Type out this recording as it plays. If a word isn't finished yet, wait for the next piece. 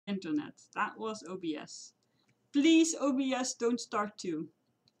internet. That was OBS. Please, OBS, don't start too.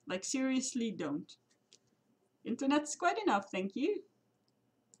 Like, seriously, don't. Internet's quite enough, thank you.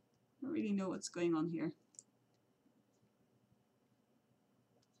 I don't really know what's going on here.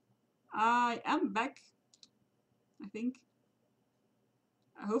 I am back, I think.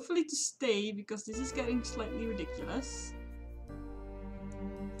 Hopefully to stay, because this is getting slightly ridiculous.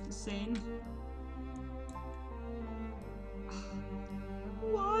 Insane.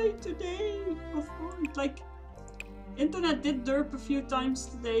 Why today? Of course. Like, internet did derp a few times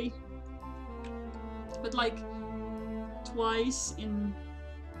today. But like, twice in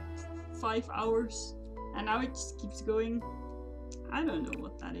 5 hours. And now it just keeps going. I don't know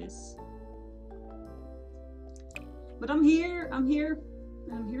what that is. But I'm here, and I'm here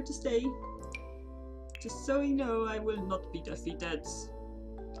to stay. Just so you know, I will not be defeated. Is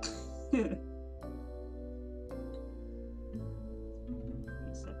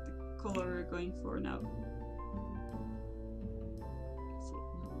that the color we're going for now?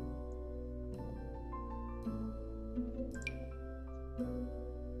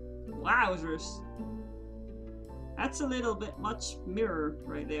 Wowzers! That's a little bit much mirror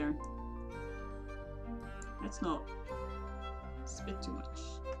right there. That's not. It's a bit too much.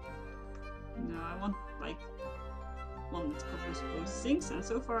 No, I want like one that covers both things, and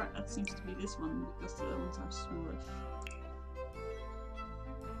so far that seems to be this one because the other ones are smallish.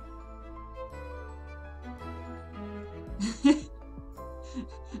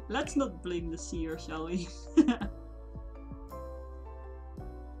 Let's not blame the seer, shall we?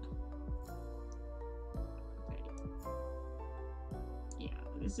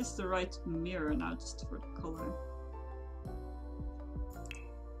 Is this the right mirror now, just for the color?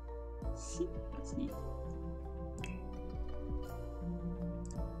 See, that's neat.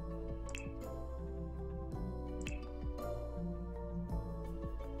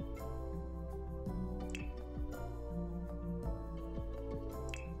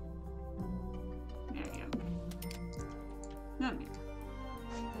 There you go. There we go.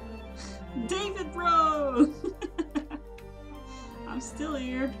 David, bro! I'm still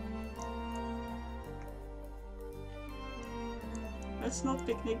here. Let's not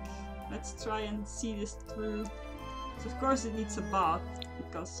picnic. Let's try and see this through. So of course it needs a bath,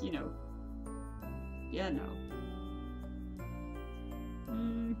 because, you know. Yeah, no.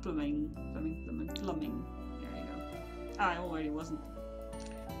 Plumbing. There you go. Ah, I already wasn't.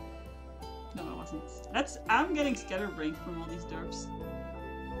 No, I wasn't. I'm getting scatterbrained from all these derps. I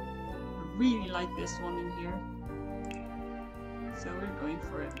really like this one in here. So we're going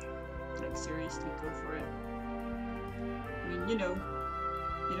for it. Like, seriously, go for it. I mean, you know,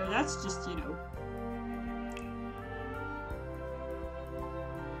 that's just, you know.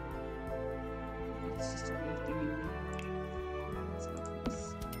 It's just a weird thing in there. Let's go for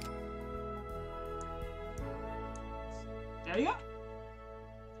this. There you go.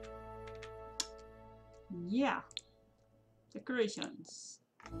 Yeah. Decorations.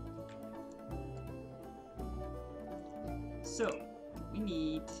 So, we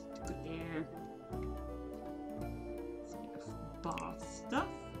need to put there a bit of bath stuff.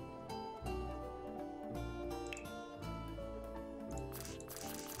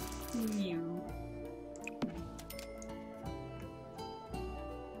 New.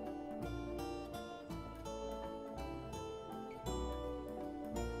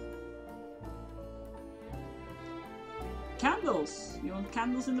 Candles! You want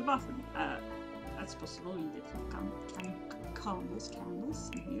candles in the bathroom? That's possible. You did candles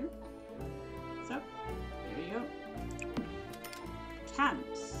in here. So, there you go.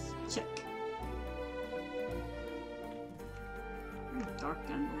 Candles. Check. Very dark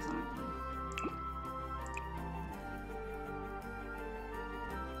candles, aren't they?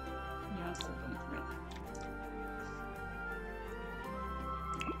 Yeah, I'm still going for it.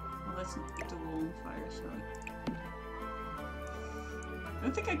 Well, let's not put the wall on fire, shall we? I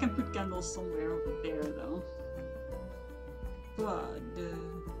don't think I can put candles somewhere over there, though. But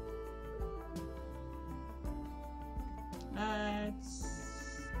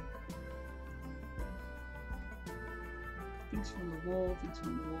let's things from the wall.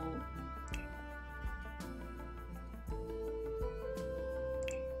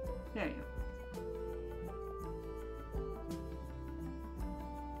 There you go.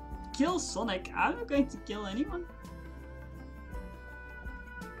 Kill Sonic. I'm not going to kill anyone.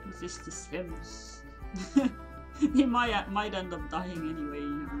 It's just the Sims. He might end up dying anyway,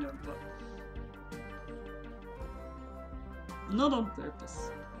 you never know, but not on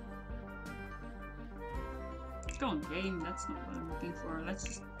purpose. Go on, game, that's not what I'm looking for. Let's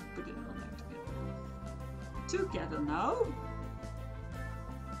just put it on there together. Together now.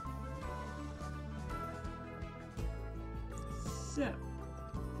 So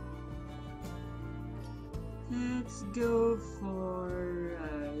let's go for.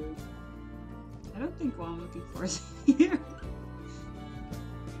 I don't think what I'm looking for is here.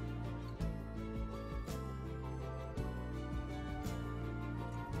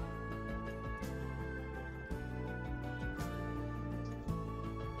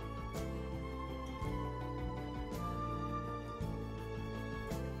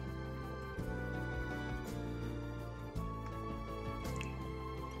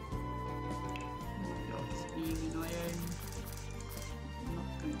 Being annoying. I'm not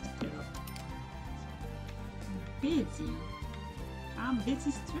going to get up. Busy. I'm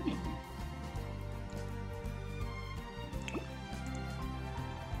busy streaming.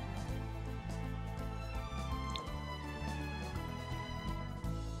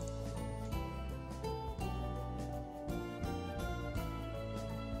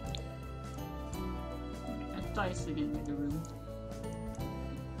 A dice again with the room.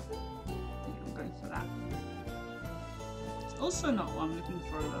 I'm going for that. Also not what I'm looking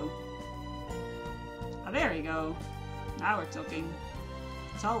for though. Oh, there you go. Now we're talking.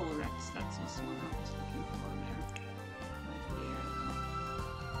 Towel Rex, that's also what I was looking for there. Right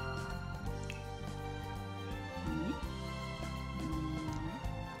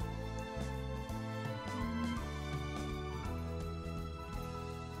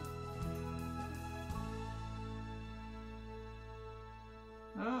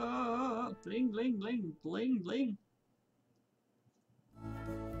there. Oh, bling, bling, bling, bling, bling.